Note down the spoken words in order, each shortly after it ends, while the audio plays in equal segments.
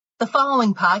The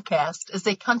following podcast is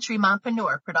a Country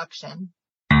Mompreneur production.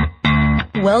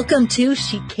 Welcome to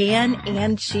She Can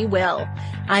and She Will.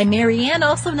 I'm Marianne,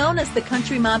 also known as the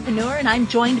Country Mompreneur, and I'm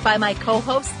joined by my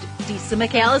co-host, Disa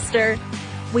McAllister.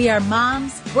 We are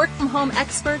moms, work-from-home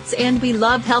experts, and we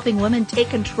love helping women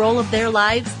take control of their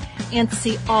lives and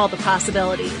see all the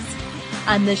possibilities.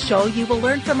 On this show, you will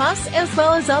learn from us as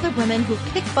well as other women who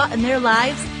kick butt in their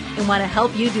lives and want to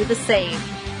help you do the same.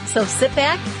 So sit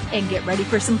back and get ready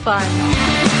for some fun.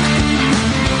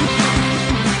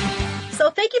 So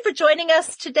thank you for joining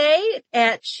us today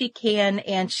at She Can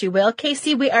and She Will.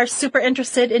 Casey, we are super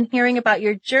interested in hearing about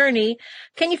your journey.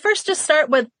 Can you first just start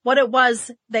with what it was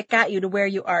that got you to where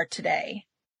you are today?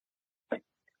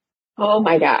 Oh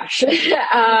my gosh.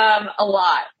 A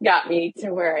lot got me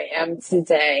to where I am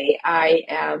today. I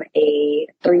am a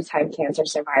 3-time cancer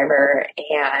survivor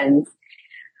and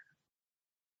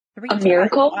a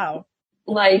miracle. Wow.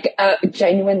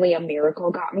 Genuinely a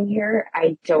miracle got me here.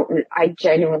 I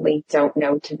genuinely don't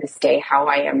know to this day how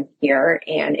I am here.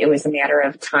 And it was a matter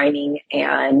of timing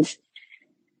and,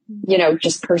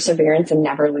 just perseverance and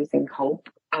never losing hope.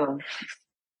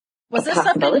 Was this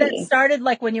something that started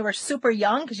like when you were super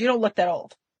young? Because you don't look that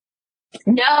old.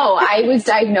 No, I was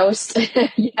diagnosed.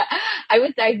 I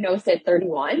was diagnosed at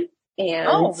 31. And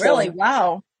oh, really?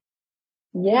 Wow.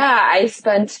 Yeah, I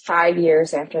spent 5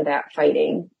 years after that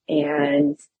fighting,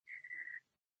 and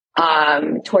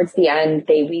towards the end,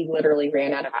 we literally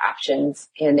ran out of options,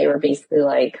 and they were basically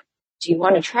like, "Do you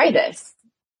want to try this?"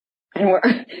 And we're,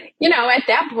 at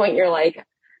that point, you're like,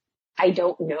 "I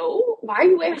don't know. Why are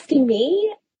you asking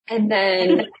me?" And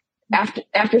then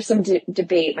after some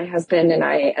debate, my husband and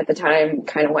I at the time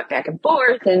kind of went back and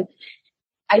forth, and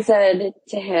I said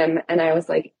to him, and I was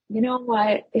like, "You know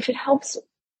what? If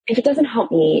it doesn't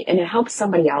help me and it helps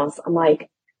somebody else, I'm like,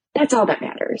 that's all that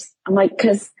matters." I'm like,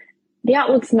 because the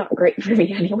outlook's not great for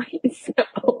me anyway.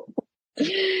 So,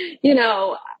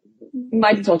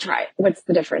 might as well try it. What's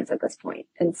the difference at this point?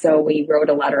 And so we wrote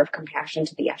a letter of compassion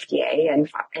to the FDA and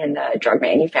the drug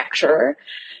manufacturer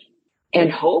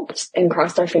and hoped and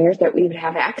crossed our fingers that we would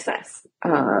have access,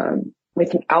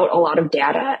 without a lot of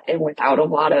data and without a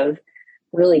lot of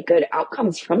really good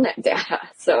outcomes from that data.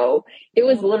 So it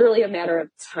was literally a matter of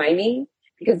timing,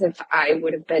 because if I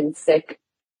would have been sick,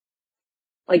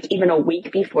 like even a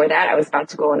week before that, I was about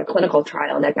to go on a clinical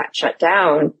trial that got shut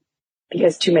down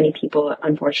because too many people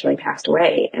unfortunately passed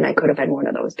away, and I could have been one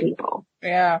of those people.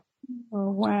 Yeah.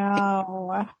 Oh,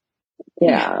 wow.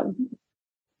 Yeah.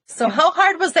 So how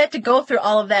hard was that to go through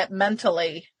all of that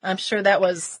mentally? I'm sure that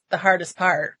was the hardest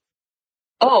part.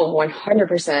 Oh,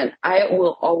 100%. I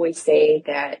will always say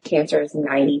that cancer is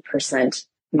 90%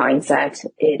 mindset.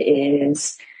 It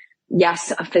is,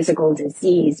 yes, a physical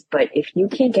disease, but if you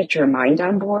can't get your mind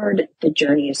on board, the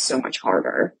journey is so much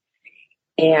harder.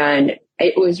 And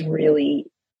it was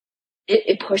really,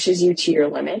 it pushes you to your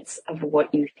limits of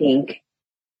what you think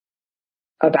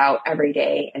about every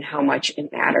day and how much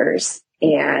it matters.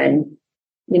 And,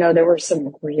 there were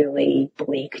some really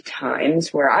bleak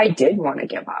times where I did want to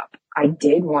give up. I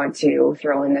did want to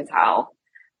throw in the towel.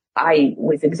 I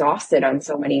was exhausted on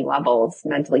so many levels,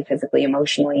 mentally, physically,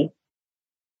 emotionally.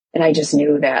 And I just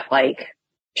knew that,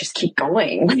 just keep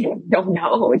going.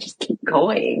 No, just keep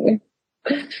going.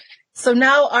 So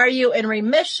now are you in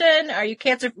remission? Are you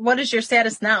cancer? What is your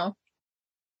status now?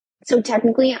 So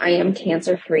technically I am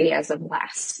cancer free as of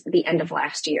the end of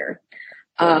last year.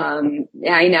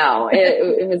 I know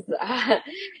it was,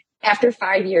 after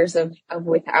 5 years of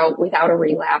without a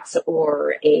relapse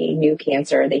or a new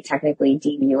cancer, they technically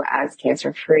deem you as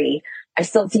cancer free. I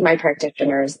still see my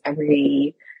practitioners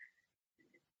every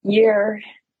year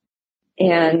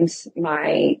and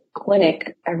my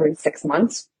clinic every 6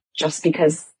 months, just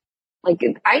because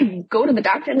I go to the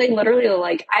doctor and they literally are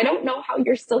like, "I don't know how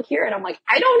you're still here." And I'm like,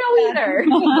 "I don't know either."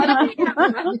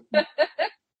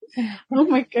 Oh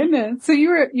my goodness. So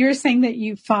you're saying that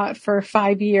you fought for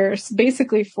 5 years,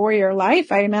 basically for your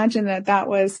life. I imagine that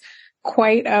was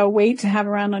quite a weight to have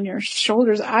around on your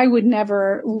shoulders. I would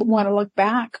never want to look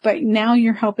back, but now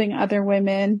you're helping other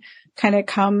women kind of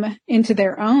come into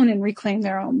their own and reclaim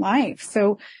their own life.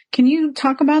 So can you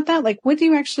talk about that? What do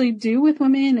you actually do with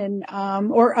women and,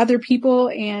 or other people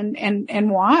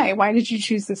and why? Why did you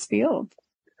choose this field?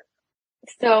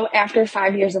 So after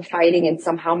 5 years of fighting and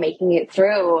somehow making it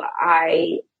through,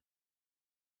 it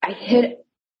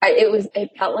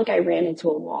felt like I ran into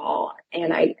a wall,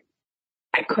 and I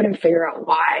couldn't figure out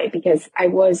why, because I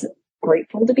was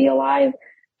grateful to be alive,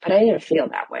 but I didn't feel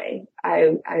that way.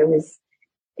 I was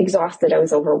exhausted. I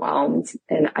was overwhelmed,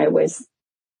 and I was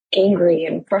angry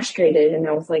and frustrated. And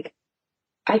I was like,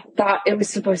 I thought it was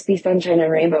supposed to be sunshine and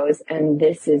rainbows, and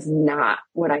this is not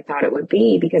what I thought it would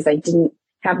be because I didn't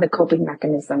have the coping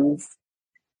mechanisms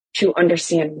to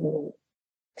understand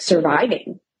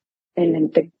surviving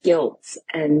and the guilt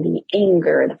and the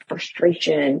anger, the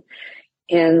frustration,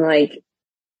 and like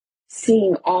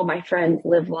seeing all my friends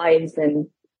live lives and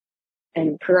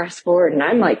progress forward. And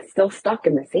I'm like still stuck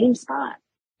in the same spot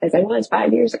as I was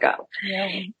 5 years ago.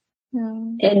 Yeah.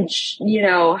 And you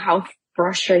know, how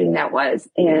frustrating that was.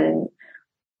 And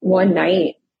one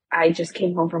night I just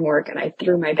came home from work and I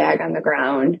threw my bag on the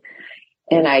ground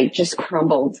and I just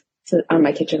crumbled on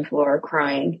my kitchen floor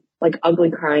crying, like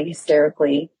ugly crying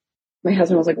hysterically. My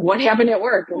husband was like, what happened at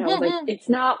work? And I was like, it's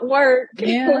not work.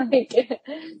 Yeah. Like,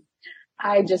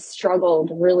 I just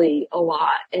struggled really a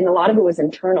lot. And a lot of it was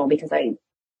internal because I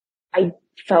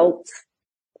felt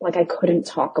like I couldn't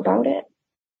talk about it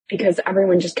because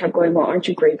everyone just kept going, well, aren't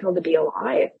you grateful to be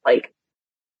alive? Like,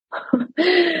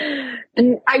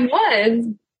 and I was,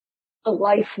 but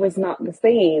life was not the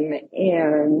same.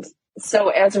 And so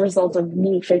as a result of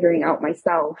me figuring out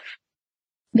myself,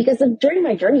 because during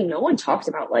my journey, no one talks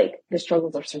about like the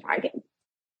struggles of surviving.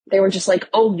 They were just like,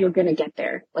 oh, you're going to get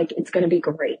there. Like, it's going to be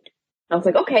great. I was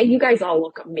like, okay, you guys all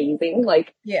look amazing.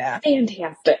 Like, Yeah.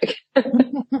 fantastic. You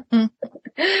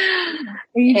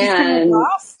just kind of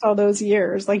lost all those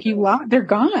years. Like they're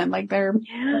gone. Like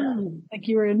like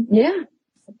you were in. Yeah.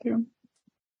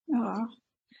 Oh.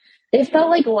 It felt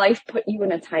like life put you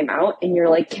in a timeout and you're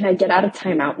like, can I get out of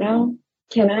timeout now?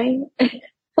 Can I?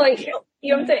 Like,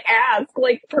 you have to ask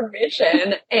like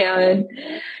permission. And,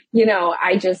 you know,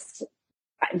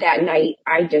 that night,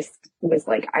 I just was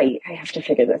like, I have to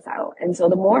figure this out. And so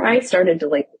the more I started to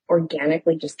like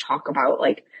organically just talk about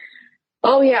like,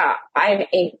 oh yeah,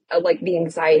 like the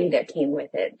anxiety that came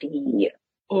with it, the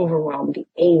overwhelm, the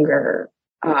anger,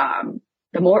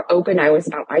 the more open I was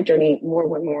about my journey, more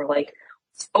and more like,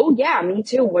 oh yeah, me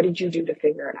too. What did you do to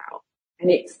figure it out?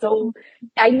 And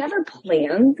I never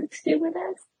planned to do with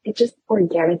this. It just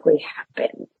organically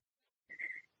happened.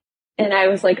 And I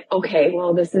was like, okay,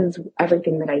 well, this is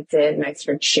everything that I did. And I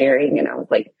started sharing and I was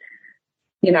like,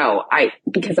 you know,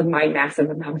 because of my massive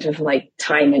amount of like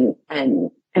time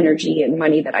and energy and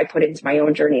money that I put into my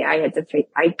own journey, I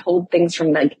pulled things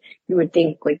from like, you would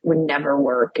think like would never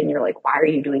work. And you're like, why are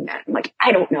you doing that? I'm like,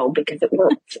 I don't know, because it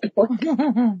worked.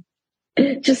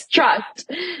 Just trust.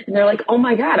 And they're like, oh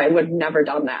my God, I would have never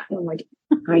done that. And I'm like,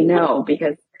 I know,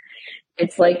 because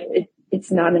it's like,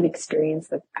 it's not an experience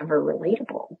that's ever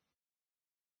relatable.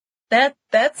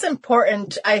 That's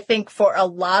important, I think, for a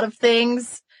lot of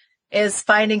things, is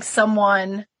finding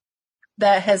someone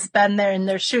that has been there in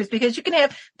their shoes, because you can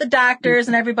have the doctors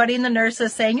and everybody and the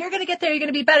nurses saying, you're going to get there, you're going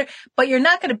to be better, but you're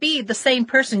not going to be the same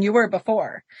person you were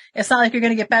before. It's not like you're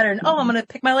going to get better and, oh, I'm going to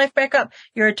pick my life back up.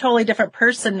 You're a totally different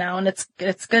person now. And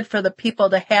it's good for the people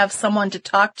to have someone to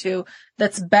talk to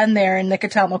that's been there and they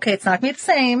could tell them, okay, it's not going to be the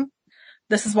same.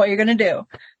 This is what you're going to do.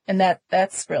 And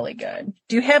that's really good.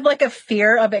 Do you have like a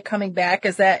fear of it coming back?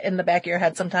 Is that in the back of your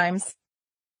head sometimes?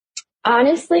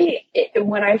 Honestly,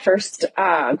 when I first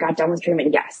got done with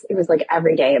treatment, yes, it was like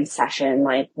everyday obsession,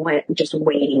 like just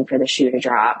waiting for the shoe to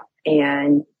drop.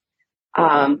 And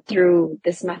through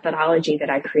this methodology that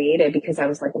I created, because I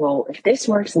was like, well, if this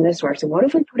works and this works, and what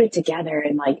if we put it together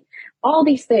and like all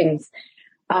these things,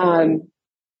 I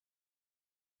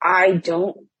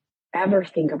don't ever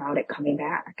think about it coming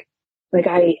back. Like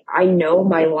I know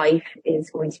my life is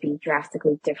going to be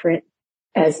drastically different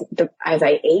as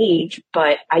I age,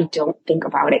 but I don't think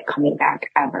about it coming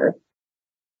back ever.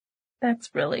 That's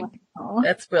really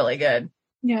good.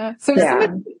 Yeah. So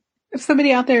if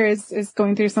somebody out there is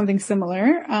going through something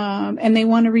similar, and they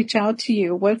want to reach out to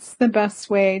you, what's the best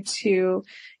way to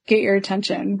get your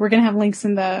attention? We're going to have links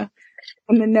in the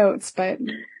notes, but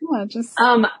just,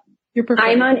 your preferred.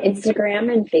 I'm on Instagram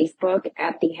and Facebook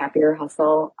at The Happier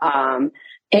Hustle.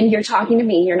 And you're talking to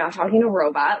me. You're not talking to a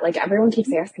robot. Like everyone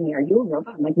keeps asking me, are you a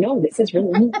robot? I'm like, no, this is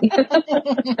really me.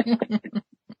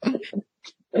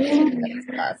 That's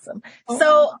awesome.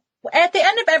 So at the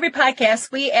end of every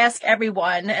podcast, we ask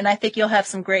everyone, and I think you'll have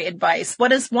some great advice.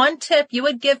 What is one tip you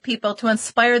would give people to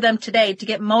inspire them today to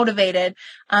get motivated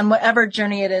on whatever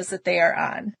journey it is that they are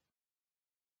on?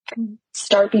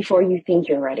 Start before you think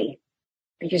you're ready,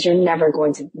 because you're never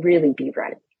going to really be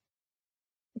ready.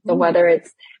 So whether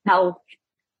it's health,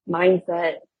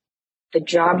 mindset, the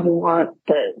job you want,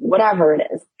 whatever it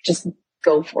is, just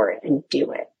go for it and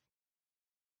do it.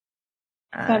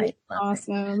 That is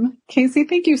awesome. Casey,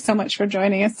 thank you so much for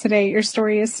joining us today. Your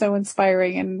story is so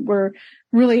inspiring, and we're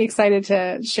really excited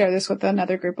to share this with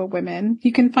another group of women.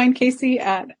 You can find Casey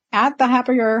at The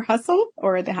Happier Hustle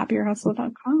or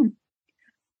thehappierhustle.com.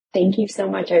 Thank you so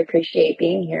much. I appreciate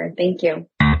being here. Thank you.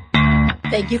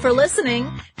 Thank you for listening.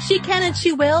 She Can and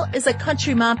She Will is a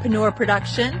Country Mompreneur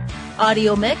production.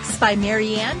 Audio mix by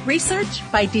Marianne. Research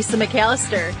by Disa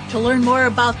McAllister. To learn more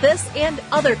about this and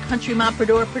other Country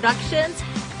Mompreneur productions,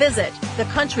 visit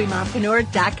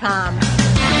thecountrymompreneur.com.